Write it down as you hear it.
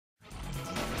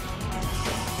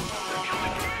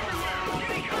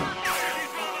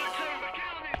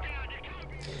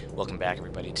Welcome back,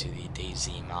 everybody, to the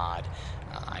DayZ mod.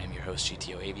 I am your host,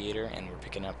 GTO Aviator, and we're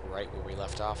picking up right where we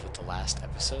left off with the last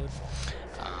episode.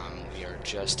 We are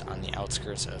just on the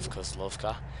outskirts of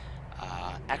Kozlovka.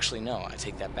 Actually, no, I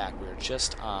take that back. We were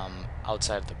just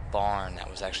outside of the barn that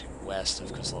was actually west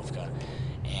of Kozlovka,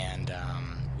 and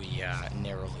we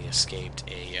narrowly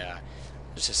escaped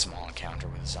just a small encounter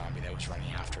with a zombie that was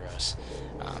running after us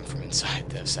from inside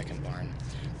the second barn.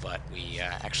 But we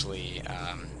actually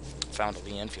found a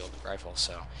Lee Enfield rifle,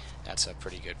 so that's a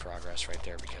pretty good progress right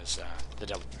there because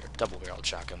the double-barreled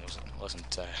shotgun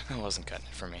wasn't cutting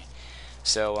it for me.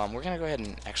 So we're gonna go ahead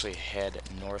and actually head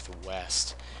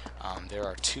northwest. There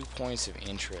are 2 points of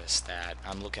interest that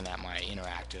I'm looking at my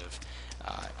interactive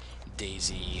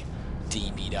DayZDB.com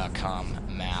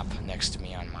map next to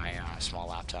me on my small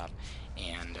laptop,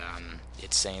 and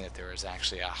it's saying that there is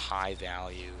actually a high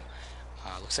value.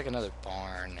 Looks like another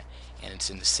barn, and it's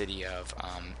in the city of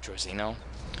Drodzino.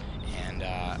 And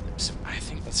so I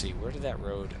think, let's see, where did that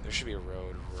road? There should be a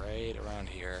road right around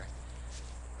here.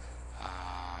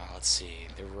 Let's see.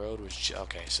 The road was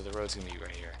okay. So the road's gonna be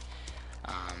right here.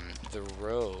 The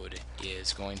road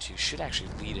is should actually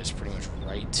lead us pretty much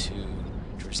right to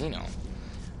Drodzino.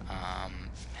 And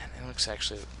it looks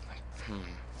actually like,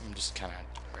 I'm just kind of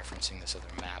referencing this other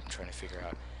map and trying to figure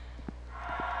out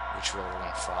which road we're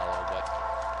going to follow, but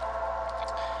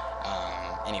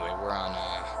anyway, we're on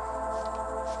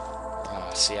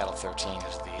Seattle 13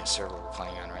 is the server we're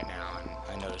playing on right now, and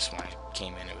I noticed when I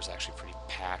came in it was actually pretty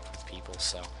packed with people,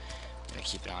 so I'm going to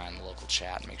keep an eye on the local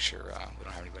chat and make sure we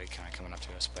don't have anybody kind of coming up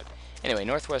to us. But anyway,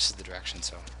 northwest is the direction,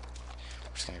 so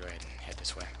we're just going to go ahead and head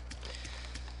this way.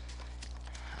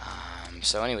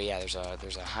 So anyway, yeah,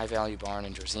 there's a high value barn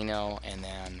in Drodzino, and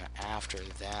then after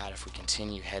that, if we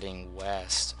continue heading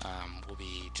west, we'll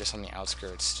be just on the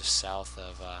outskirts, just south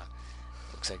of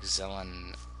looks like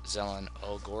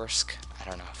Zelenogorsk. I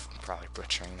don't know if I'm probably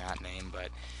butchering that name,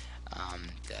 but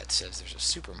that says there's a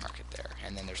supermarket there,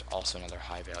 and then there's also another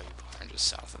high value barn just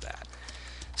south of that.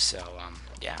 So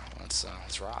yeah, let's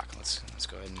rock. Let's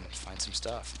go ahead and find some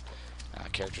stuff.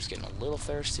 Character's getting a little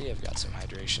thirsty. I've got some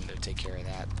hydration to take care of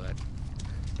that, but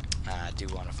I do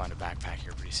want to find a backpack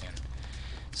here pretty soon.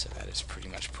 So that is pretty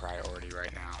much priority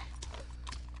right now.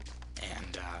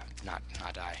 And not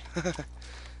die.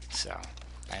 So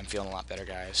I am feeling a lot better,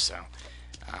 guys. So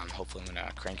hopefully I'm going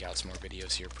to crank out some more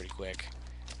videos here pretty quick.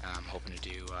 I'm hoping to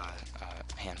do a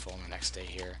handful in the next day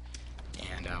here.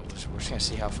 And we're just going to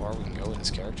see how far we can go with this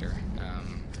character.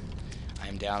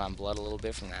 I'm down on blood a little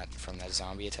bit from that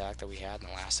zombie attack that we had in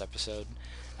the last episode.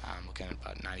 I'm looking at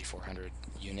about 9,400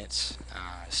 units,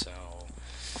 so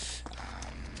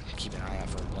keep an eye out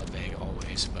for a blood bag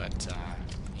always, but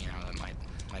you know, that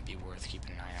might be worth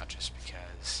keeping an eye out just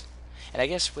because. And I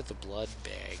guess with the blood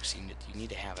bags, you need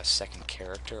to have a second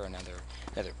character, another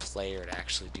player to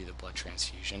actually do the blood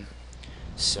transfusion.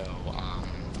 So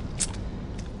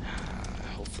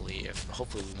hopefully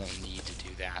we won't need to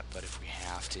do that, but if we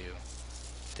have to,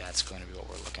 that's going to be what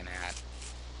we're looking at.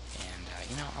 And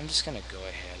you know, I'm just gonna go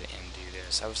ahead and do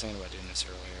this. I was thinking about doing this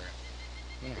earlier.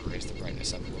 I'm gonna raise the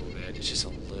brightness up a little bit. It's just a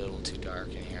little too dark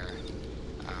in here.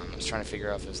 I was trying to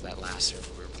figure out if it was that last server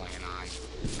we were playing on,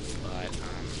 but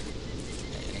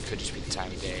and it could just be the time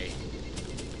of day.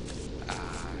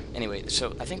 Anyway,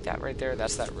 so I think that right there,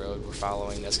 that's that road we're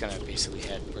following. That's gonna basically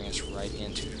bring us right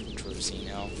into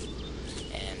Drodzino.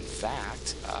 And in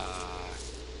fact,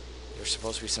 there's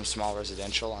supposed to be some small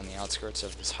residential on the outskirts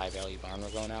of this high-value barn we're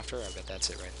going after. I bet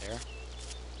that's it right there.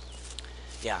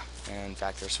 Yeah, and in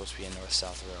fact, there's supposed to be a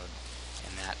north-south road.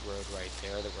 And that road right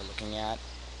there that we're looking at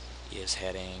is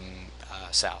heading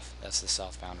south. That's the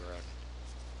southbound road.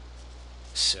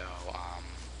 So,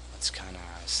 let's kind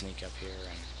of sneak up here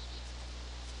and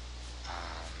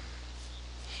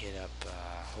hit up,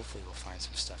 hopefully we'll find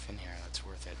some stuff in here that's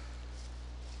worth it.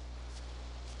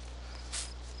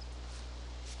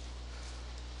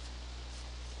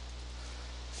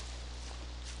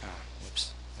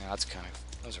 Now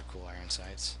those are cool iron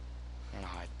sights. I don't know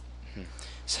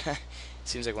how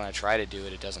seems like when I try to do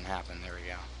it, it doesn't happen. There we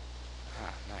go.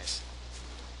 Ah, nice.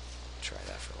 Try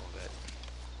that for a little bit.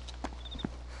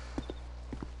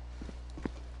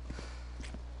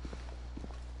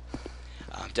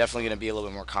 I'm definitely going to be a little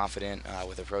bit more confident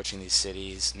with approaching these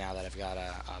cities now that I've got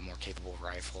a more capable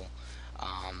rifle.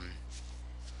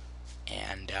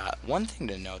 And one thing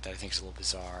to note that I think is a little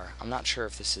bizarre, I'm not sure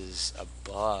if this is a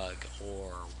bug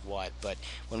or what, but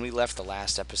when we left the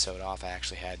last episode off, I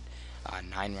actually had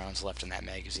 9 rounds left in that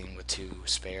magazine with 2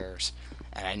 spares.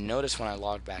 And I noticed when I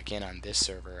logged back in on this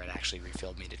server, it actually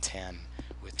refilled me to 10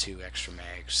 with 2 extra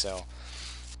mags. So,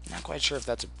 I'm not quite sure if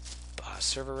that's a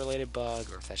server-related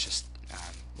bug, or if that's just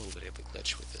a little bit of a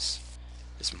glitch with this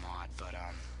mod. But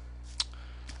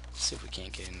let's see if we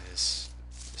can't get into this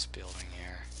building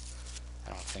here. I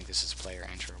don't think this is player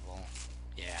enterable.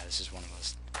 Yeah, this is one of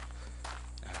those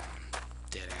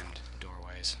dead-end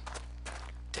doorways.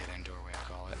 Dead-end doorway, I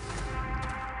call it.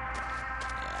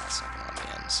 Yeah, it's not gonna let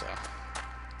me in. So,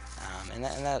 and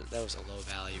that was a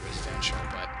low-value residential,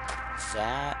 but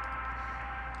that.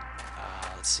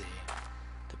 Let's see.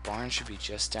 The barn should be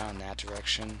just down that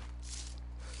direction.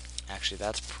 Actually,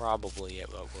 that's probably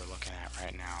it, what we're looking at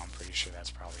right now. I'm pretty sure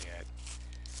that's probably it.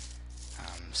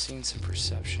 Seeing some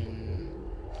perception.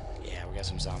 Yeah, we got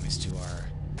some zombies to our,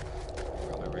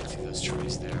 probably right through those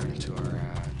trees there, to our,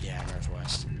 yeah,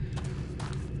 northwest.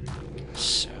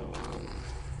 So,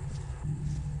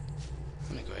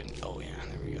 I'm gonna go ahead and, oh yeah,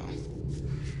 there we go. I'm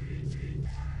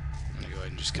gonna go ahead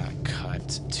and just kind of cut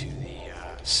to the,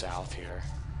 south here,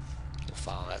 to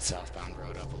follow that southbound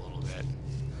road up a little bit.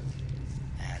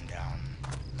 And,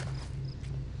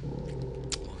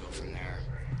 we'll go from there.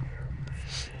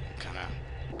 Kind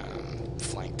of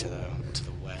flank to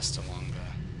the west along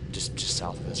the just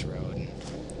south of this road and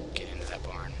get into that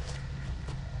barn.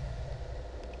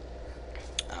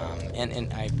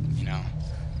 And I, you know,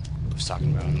 was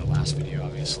talking about it in the last video,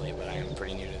 obviously, but I am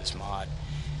pretty new to this mod.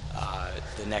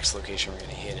 The next location we're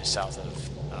going to hit is south of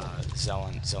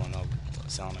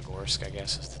Zelenogorsk, I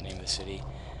guess is the name of the city.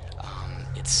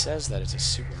 It says that it's a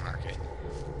supermarket,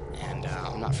 and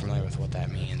I'm not familiar with what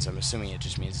that means. I'm assuming it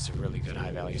just means it's a really good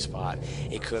high-value spot.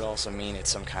 It could also mean it's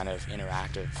some kind of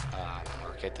interactive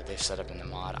market that they've set up in the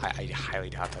mod. I highly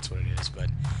doubt that's what it is, but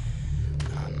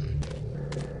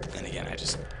and again, I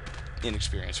just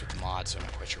inexperienced with the mod, so I'm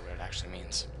not quite sure what it actually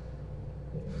means.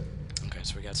 Okay,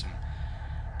 so we got some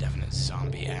definite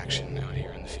zombie action out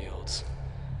here in the fields.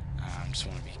 Just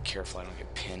want to be careful I don't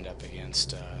get pinned up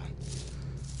against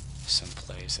some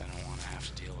place I don't want to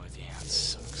have to deal with. Yeah, it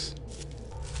sucks.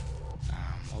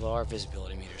 Although our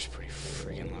visibility meter is pretty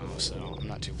friggin' low, so I'm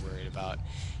not too worried about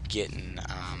getting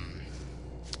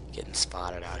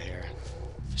spotted out here.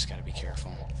 Just gotta be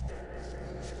careful.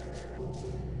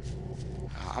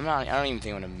 I don't even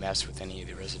think I'm gonna mess with any of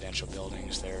the residential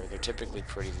buildings. They're typically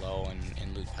pretty low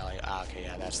in loot value. Ah, okay,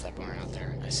 yeah, that's that barn out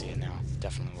there. I see it now.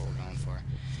 Definitely what we're going for.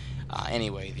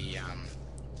 Anyway,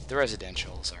 the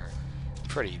residentials are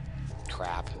pretty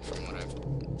crap from what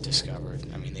I've discovered.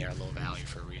 I mean, they are low value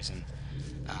for a reason,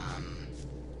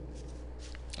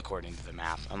 according to the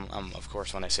map. Of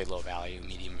course, when I say low value,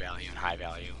 medium value, and high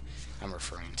value, I'm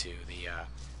referring to the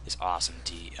this awesome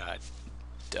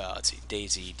let's see,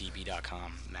 DayZ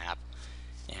map,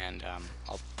 and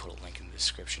I'll put a link in the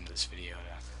description to this video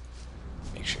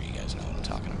to make sure you guys know what I'm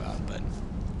talking about. But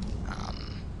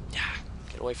yeah,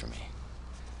 get away from me.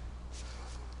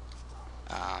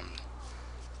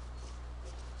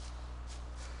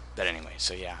 But anyway,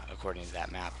 so yeah, according to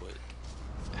that map,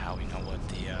 how we know what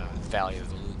the value of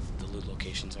the loot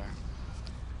locations are.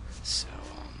 So,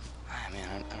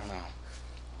 man, I don't know.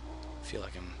 I feel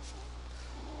like I'm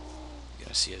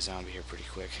gonna see a zombie here pretty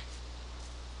quick.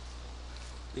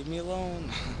 Leave me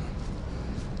alone.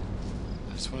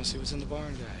 I just want to see what's in the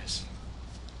barn, guys.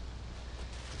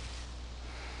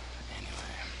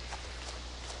 Anyway,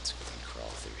 let's go and crawl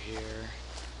through here.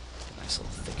 Nice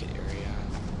little thicket area.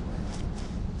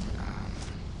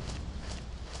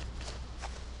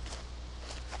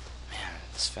 Man,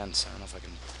 this fence, I don't know if I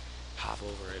can hop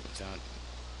over it without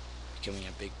becoming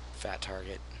a big fat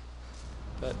target.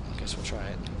 But I guess we'll try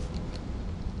it.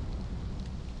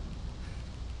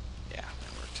 Yeah,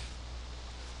 that worked.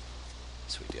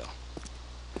 Sweet deal.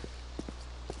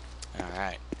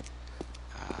 Alright.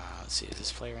 Let's see, is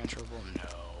this player enterable? No.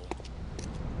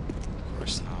 Of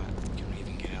course not. Can we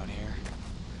even get out here?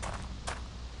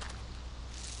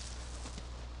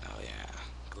 Oh yeah.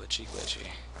 Glitchy.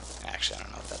 Actually, I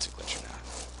don't know if that's a glitch or not.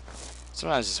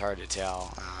 Sometimes it's hard to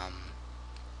tell.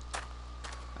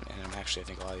 And I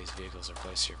think a lot of these vehicles are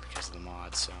placed here because of the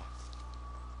mod, so.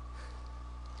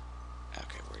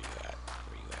 Okay, where are you at?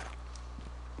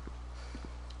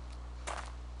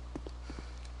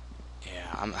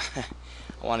 Yeah,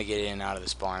 I want to get in and out of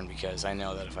this barn because I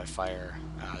know that if I fire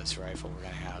this rifle, we're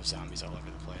going to have zombies all over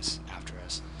the place after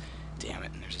us. Damn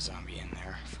it, and there's a zombie in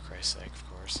there, for Christ's sake, of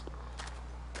course.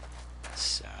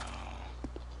 So,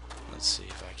 let's see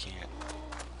if I can't.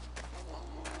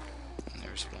 And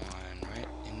there's one right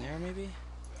in there, maybe?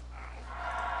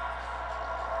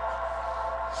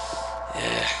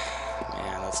 Yeah,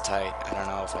 man, that's tight. I don't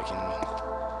know if I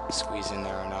can squeeze in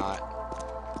there or not.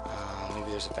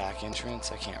 Maybe there's a back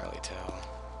entrance? I can't really tell.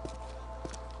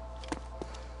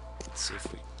 Let's see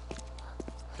if we...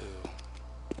 Ooh.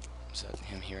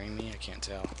 hearing me? I can't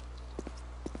tell.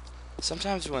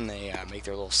 Sometimes when they make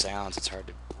their little sounds, it's hard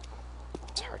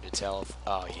to tell if...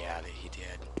 Oh, yeah, he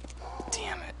did.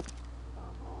 Damn it.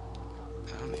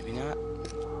 Oh, maybe not.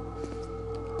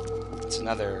 It's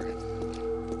another...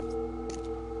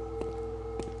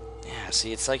 Yeah,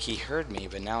 see, it's like he heard me,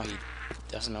 but now he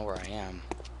doesn't know where I am.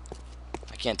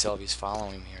 I can't tell if he's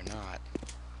following me or not.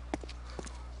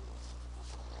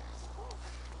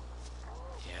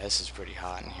 Yeah, this is pretty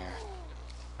hot in here.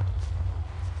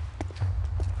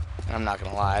 And I'm not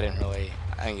gonna lie, I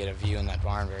didn't get a view in that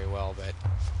barn very well, but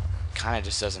kind of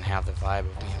just doesn't have the vibe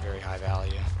of being very high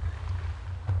value.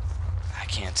 I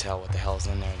can't tell what the hell's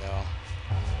in there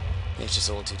though. It's just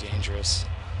a little too dangerous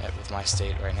with my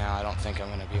state right now. I don't think I'm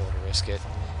gonna be able to risk it.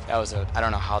 That was I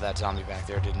don't know how that zombie back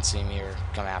there didn't see me or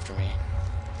come after me.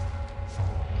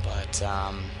 But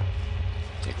I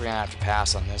think we're gonna have to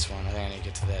pass on this one. I think I need to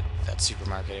get to that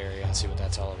supermarket area and see what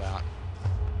that's all about.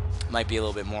 Might be a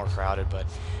little bit more crowded, but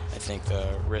I think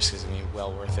the risk is gonna be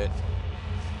well worth it.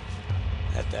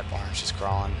 That barn's just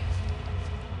crawling.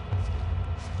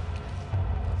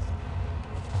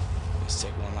 Let's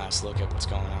take one last look at what's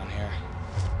going on here.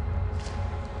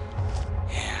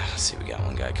 Yeah, let's see, we got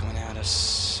one guy coming at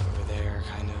us over there,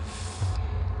 kind of.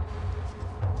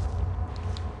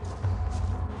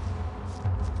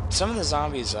 Some of the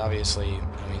zombies, obviously,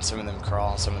 I mean, some of them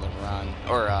crawl, some of them run,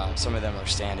 or some of them are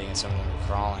standing and some of them are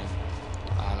crawling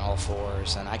on all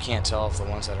fours, and I can't tell if the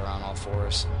ones that are on all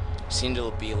fours seem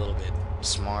to be a little bit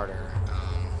smarter.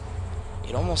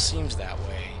 It almost seems that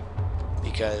way,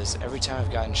 because every time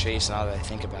I've gotten chased, now that I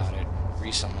think about it,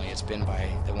 recently, it's been by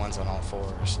the ones on all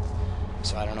fours.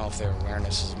 So I don't know if their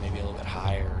awareness is maybe a little bit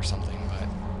higher or something, but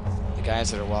the guys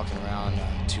that are walking around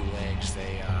on two legs,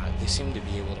 they seem to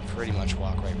be able to pretty much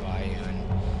walk right by you,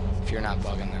 and if you're not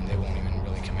bugging them, they won't even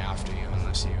really come after you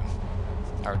unless you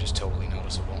are just totally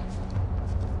noticeable.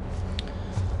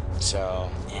 So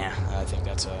yeah, I think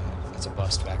that's a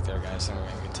bust back there, guys. Then we're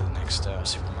gonna get to the next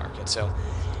supermarket. So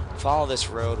follow this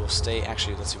road. We'll stay.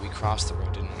 Actually, let's see. We crossed the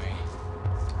road, didn't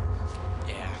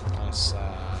we? Yeah. Let's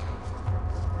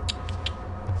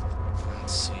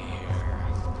see here.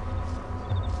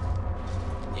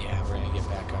 Yeah, we're gonna get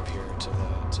back up here to the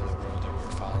road that we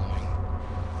were following,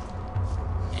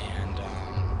 and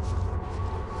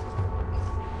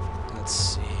let's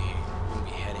see. We're gonna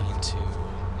be heading into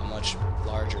a much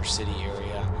larger city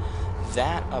area.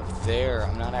 That up there,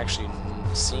 I'm not actually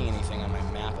seeing anything on my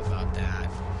map about that.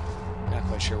 Not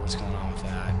quite sure what's going on with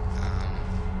that.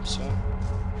 So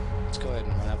let's go ahead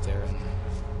and run up there and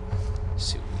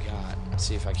see what we got.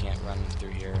 See if I can't run through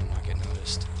here and not get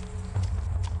noticed.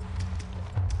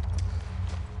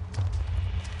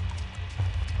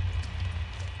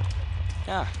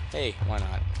 Ah, hey, why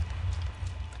not?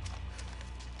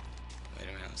 Wait a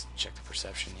minute, let's check the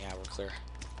perception. Yeah, we're clear.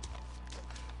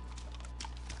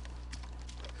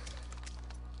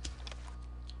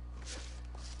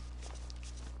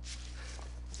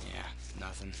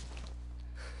 Nothing.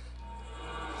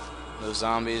 Those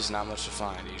zombies, not much to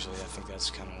find usually. I think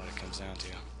that's kind of what it comes down to.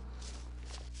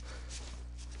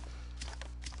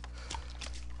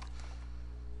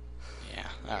 Yeah,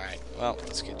 alright. Well,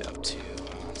 let's get up to,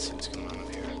 let's see what's going on up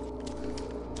here.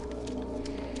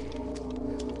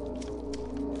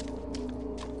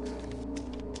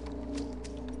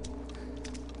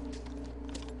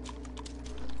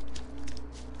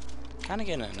 Kind of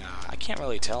getting an, I can't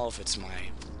really tell if it's my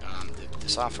the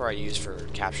software I use for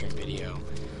capturing video.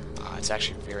 It's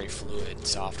actually very fluid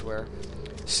software,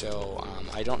 so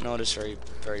I don't notice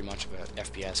very much of a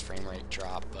FPS frame rate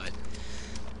drop, but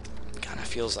kind of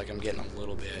feels like I'm getting a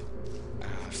little bit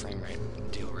frame rate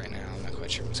deal right now. I'm not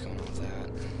quite sure what's going on with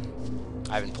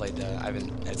that. I haven't played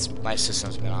the. My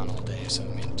system's been on all day, so I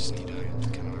mean, just need to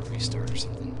kind of a restart or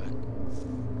something. But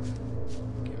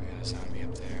okay, we got a zombie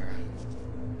up there.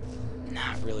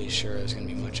 Not really sure there's gonna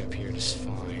be much up here to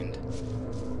find,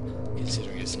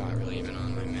 considering it's not really even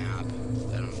on my map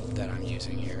that I'm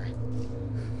using here.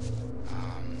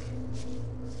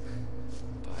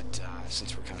 But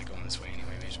since we're kind of going this way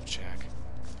anyway, may as well check.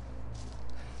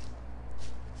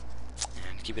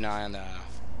 And keep an eye on the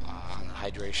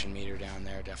hydration meter down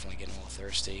there. Definitely getting a little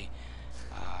thirsty.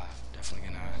 Definitely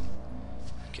gonna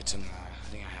get some. I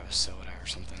think I have a soda or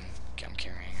something I'm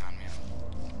carrying on me.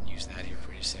 I'll use that here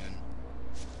pretty soon.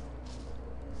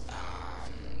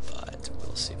 But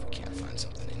we'll see if we can't find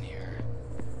something in here.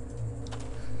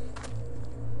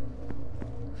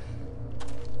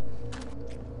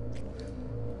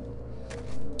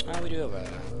 We do have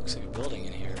looks like a building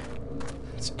in here.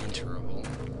 It's enterable.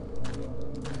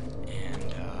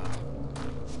 And,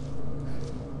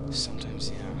 sometimes,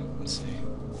 yeah, let's see.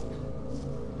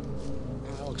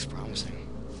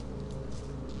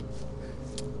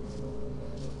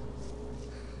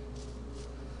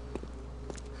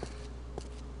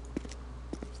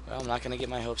 Well, I'm not going to get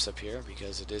my hopes up here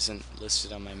because it isn't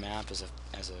listed on my map as a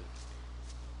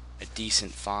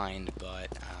decent find, but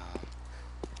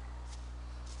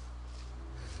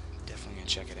definitely going to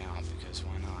check it out because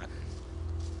why not?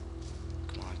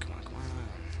 Come on, come on, come on.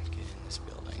 Get in this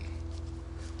building.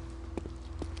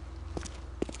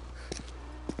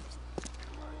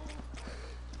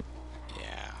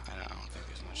 Yeah, I don't think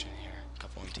there's much in here. A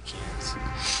couple empty cans.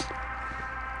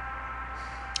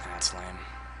 That's lame.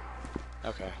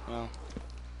 Okay, well,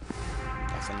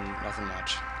 nothing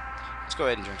much. Let's go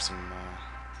ahead and drink some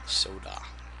soda,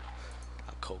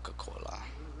 Coca-Cola.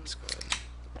 Let's go ahead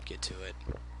and get to it.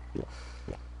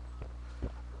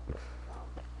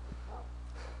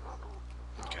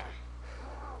 Okay.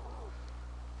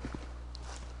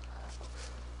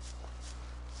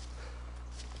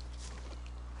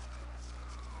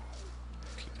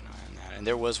 Keep an eye on that. And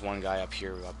there was one guy up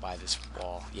here, up by this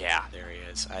wall. Yeah, there he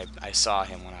is. I saw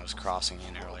him when I was crossing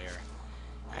in earlier.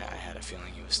 I had a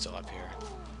feeling he was still up here.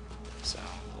 So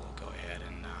we'll go ahead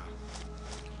and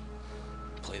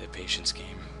play the patience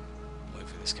game. Wait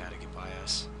for this guy to get by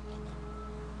us.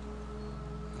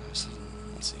 Let's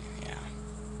see, yeah.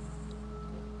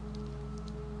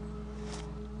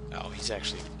 Oh, he's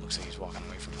actually, looks like he's walking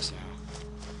away from us now.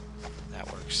 That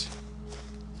works.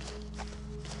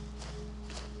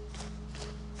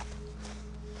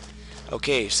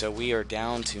 Okay, so we are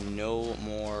down to no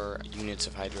more units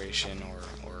of hydration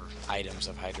or items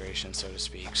of hydration, so to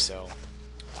speak. So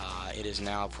it is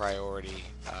now a priority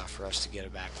for us to get a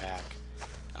backpack,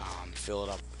 fill it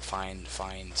up, find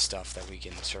stuff that we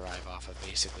can survive off of.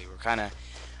 Basically, we're kind of,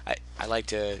 I like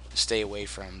to stay away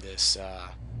from this.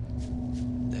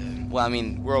 Well, I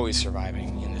mean, we're always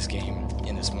surviving in this game,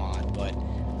 in this mod, but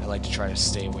I like to try to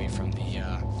stay away from the.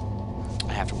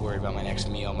 I have to worry about my next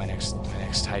meal, my next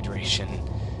hydration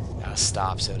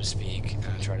stop, so to speak.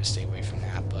 Try to stay away from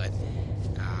that, but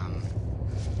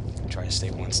try to stay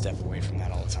one step away from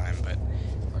that all the time. But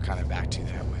we're kind of back to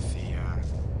that with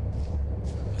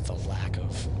the lack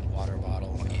of water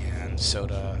bottle and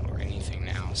soda or anything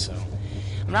now. So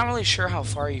I'm not really sure how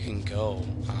far you can go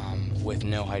with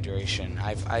no hydration.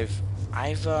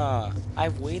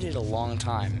 I've waited a long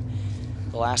time.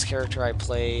 The last character I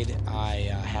played,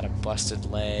 I had a busted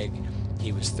leg.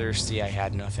 He was thirsty. I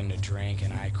had nothing to drink,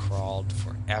 and I crawled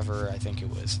forever. I think it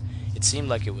seemed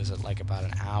like it was like about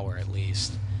an hour at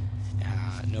least.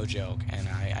 No joke. And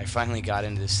I finally got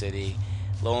into the city.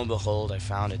 Lo and behold, I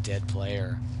found a dead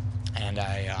player, and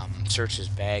I searched his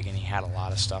bag, and he had a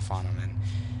lot of stuff on him,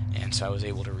 and so I was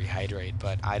able to rehydrate.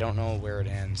 But I don't know where it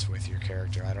ends with your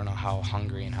character. I don't know how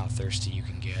hungry and how thirsty you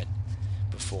can get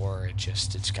before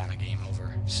it's kind of game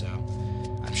over. So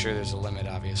I'm sure there's a limit,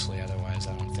 obviously, otherwise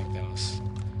I don't think those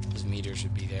meters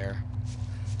would be there.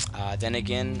 Then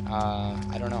again,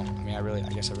 I don't know. I mean, I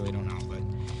guess I really don't know. But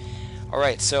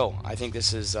alright, so I think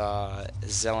this is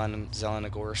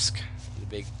Zelenogorsk,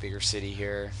 the bigger city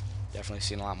here. Definitely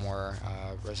seen a lot more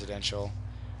residential.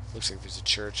 Looks like there's a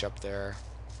church up there,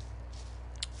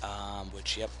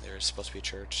 which, yep, there's supposed to be a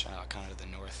church kind of the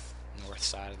north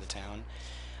side of the town.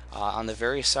 On the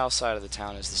very south side of the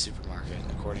town is the supermarket,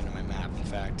 according to my map. In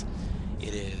fact,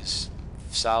 it is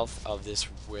south of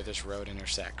where this road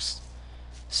intersects.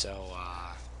 So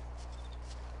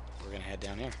we're going to head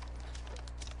down here.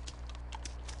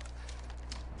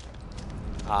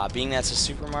 Being that's a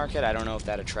supermarket, I don't know if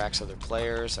that attracts other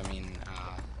players. I mean,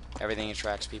 everything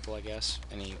attracts people, I guess.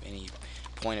 Any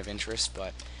point of interest,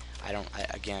 but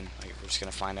again, we're just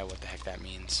going to find out what the heck that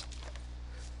means.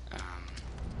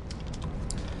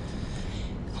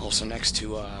 Also next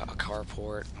to a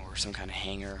carport or some kind of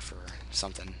hangar for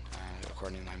something,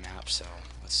 according to my map. So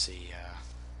let's see.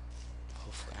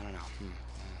 Hopefully, I don't know.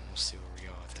 We'll see where we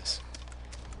go with this.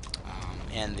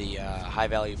 And the high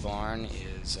value barn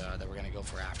is that we're gonna go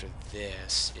for after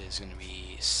this is gonna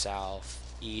be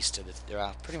southeast of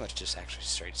they're pretty much just actually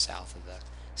straight south of the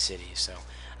city. So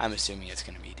I'm assuming it's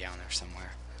gonna be down there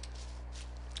somewhere.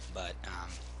 But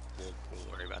we'll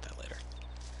worry about that later.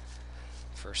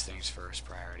 First things first,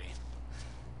 priority.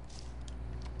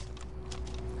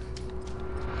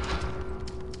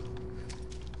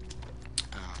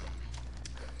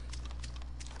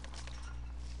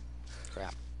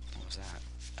 Crap. What was that?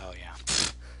 Oh, yeah.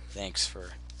 Thanks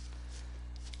for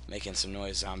making some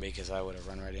noise, zombie, because I would have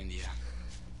run right into you.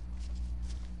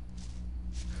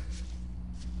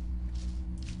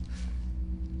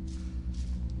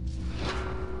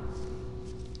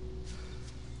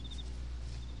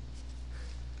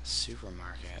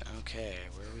 Supermarket. Okay,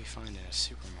 where are we finding a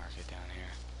supermarket down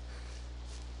here?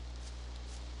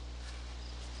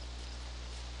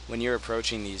 When you're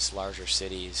approaching these larger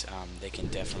cities, they can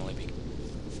definitely be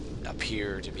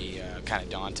appear to be kind of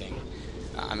daunting.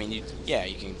 I mean, yeah,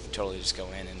 you can totally just go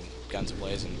in and guns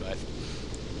a-blazing, but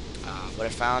what I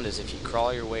found is if you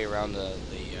crawl your way around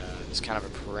there's kind of a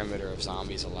perimeter of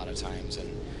zombies a lot of times,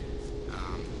 and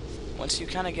once you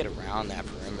kind of get around that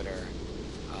perimeter,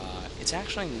 it's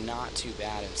actually not too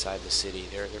bad inside the city.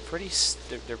 Their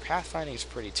pathfinding is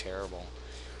pretty terrible.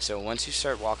 So once you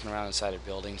start walking around inside of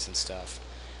buildings and stuff,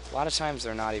 a lot of times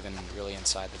they're not even really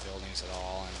inside the buildings at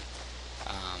all,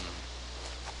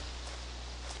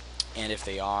 and if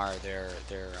they are, their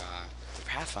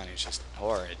pathfinding is just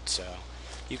horrid. So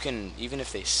you can, even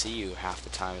if they see you half the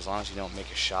time, as long as you don't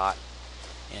make a shot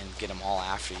and get them all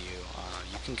after you,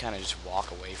 you can kind of just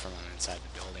walk away from them inside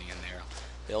the building, and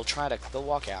they'll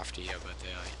walk after you, but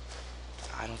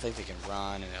I don't think they can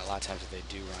run, and a lot of times if they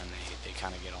do run, they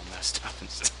kind of get all messed up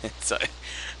inside,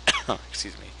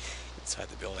 excuse me, inside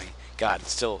the building. God,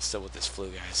 still with this flu,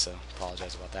 guys, so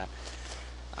apologize about that.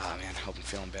 Man, hope I'm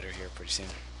feeling better here pretty soon.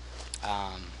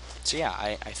 So yeah,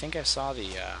 I think I saw the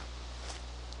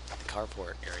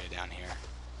carport area down here.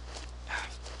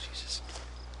 Jesus.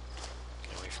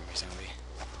 Get away from me, zombie.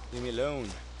 Leave me alone.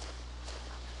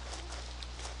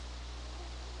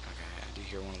 Okay, I do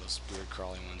hear one of those weird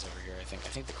crawly ones over here. I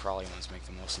think the crawly ones make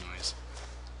the most noise.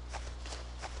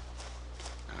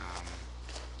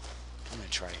 I'm gonna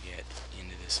try to get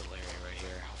into this little area right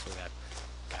here. Hopefully that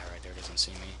guy right there doesn't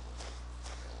see me.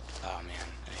 Oh man,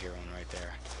 I hear one right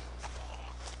there.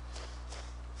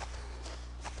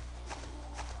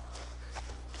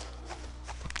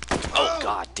 Oh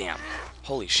god damn.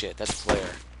 Holy shit, that's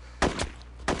Flare.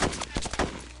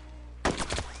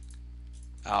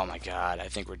 Oh my god, I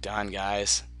think we're done,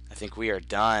 guys. I think we are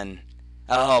done.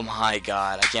 Oh my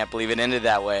god, I can't believe it ended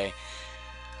that way.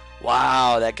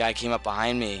 Wow, that guy came up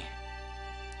behind me.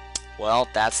 Well,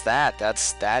 that's that.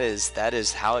 That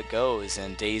is how it goes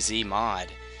in DayZ mod.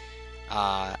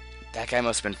 That guy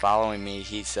must have been following me.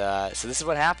 So this is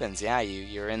what happens. Yeah,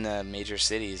 you're in the major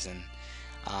cities, and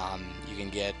you can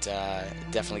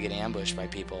definitely get ambushed by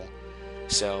people.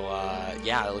 So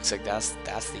yeah, it looks like that's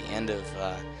the end of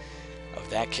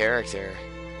that character.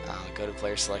 Go to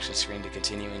player selection screen to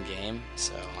continue in game.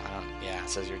 So yeah, it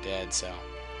says you're dead. So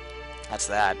that's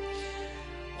that.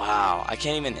 Wow, I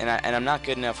can't even, and I'm not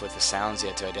good enough with the sounds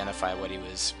yet to identify what he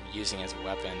was using as a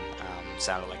weapon.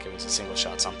 Sounded like it was a single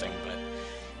shot something, but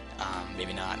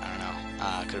maybe not. I don't know.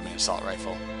 Could have been an assault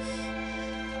rifle.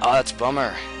 Oh, that's a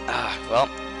bummer. Well,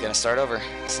 gonna start over.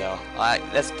 So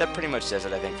that pretty much does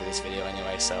it, I think, for this video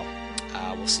anyway. So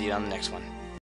we'll see you on the next one.